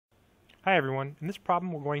Hi everyone. In this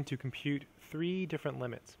problem we're going to compute three different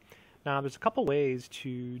limits. Now there's a couple ways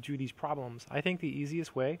to do these problems. I think the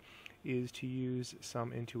easiest way is to use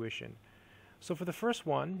some intuition. So for the first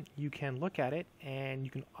one, you can look at it and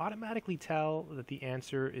you can automatically tell that the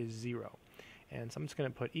answer is 0. And so I'm just going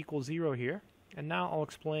to put equals 0 here, and now I'll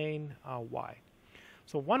explain why.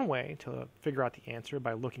 So one way to figure out the answer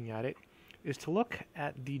by looking at it is to look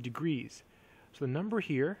at the degrees. So the number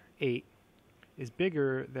here, 8, is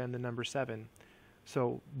bigger than the number 7.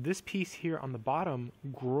 So this piece here on the bottom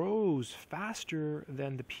grows faster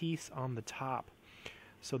than the piece on the top.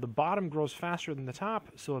 So the bottom grows faster than the top,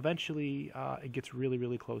 so eventually it gets really,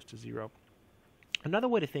 really close to 0. Another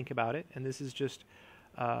way to think about it, and this is just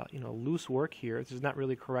loose work here, this is not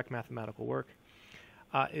really correct mathematical work,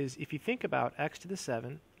 is if you think about x to the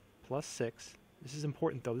 7 plus 6, this is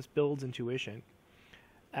important though, this builds intuition,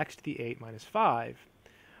 x to the 8 minus 5,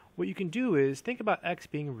 what you can do is think about x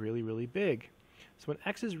being really, really big. So when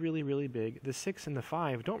x is really, really big, the 6 and the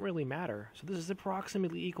 5 don't really matter. So this is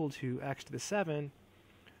approximately equal to x to the 7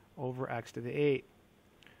 over x to the 8,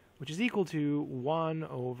 which is equal to 1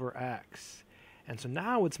 over x. And so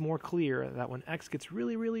now it's more clear that when x gets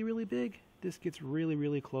really, really, really big, this gets really,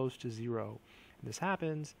 really close to 0. And this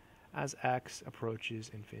happens as x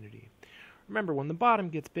approaches infinity. Remember, when the bottom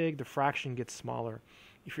gets big, the fraction gets smaller.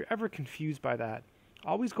 If you're ever confused by that,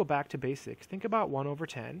 always go back to basics. Think about 1 over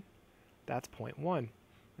 10, that's 0.1.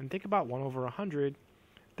 And think about 1 over 100,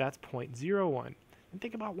 that's 0.01. And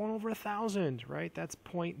think about 1 over 1,000, right? That's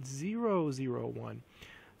 0.001.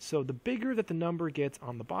 So the bigger that the number gets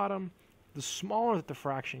on the bottom, the smaller that the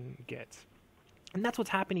fraction gets. And that's what's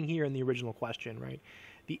happening here in the original question, right?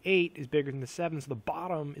 The 8 is bigger than the 7, so the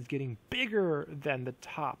bottom is getting bigger than the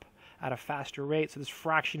top at a faster rate. So this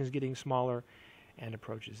fraction is getting smaller and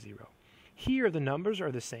approaches 0. Here, the numbers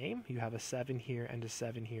are the same. You have a 7 here and a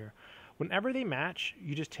 7 here. Whenever they match,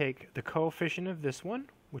 you just take the coefficient of this one,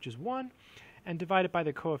 which is 1, and divide it by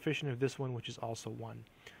the coefficient of this one, which is also 1.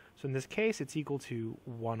 So in this case, it's equal to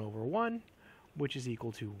 1 over 1, which is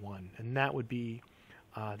equal to 1. And that would be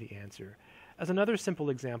the answer. As another simple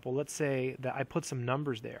example, let's say that I put some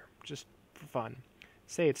numbers there, just for fun.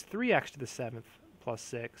 Say it's 3x to the 7th plus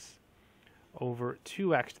 6 over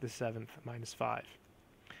 2x to the 7th minus 5.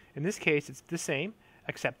 In this case, it's the same,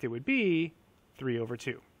 except it would be 3 over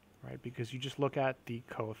 2, right? Because you just look at the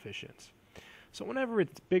coefficients. So whenever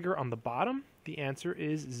it's bigger on the bottom, the answer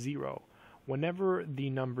is 0. Whenever the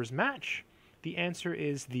numbers match, the answer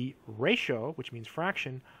is the ratio, which means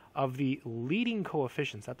fraction, of the leading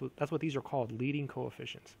coefficients. That's what these are called, leading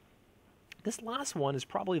coefficients. This last one is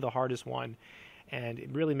probably the hardest one, and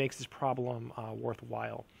it really makes this problem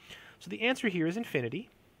worthwhile. So the answer here is infinity.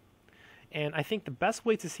 And I think the best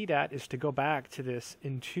way to see that is to go back to this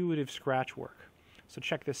intuitive scratch work. So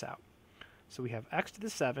check this out. So we have x to the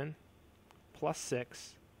 7 plus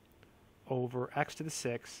 6 over x to the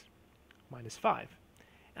 6 minus 5.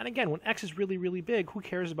 And again, when x is really, really big, who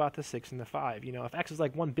cares about the 6 and the 5? You know, if x is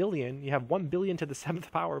like 1 billion, you have 1 billion to the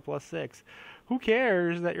 7th power plus 6. Who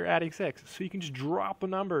cares that you're adding 6? So you can just drop the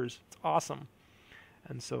numbers. It's awesome.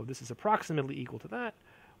 And so this is approximately equal to that,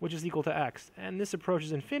 which is equal to x. And this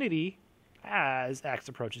approaches infinity as x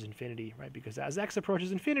approaches infinity, right? Because as x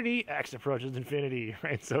approaches infinity,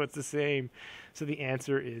 right? So it's the same. So the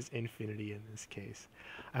answer is infinity in this case.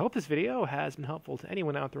 I hope this video has been helpful to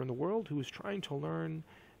anyone out there in the world who is trying to learn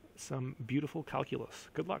some beautiful calculus.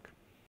 Good luck.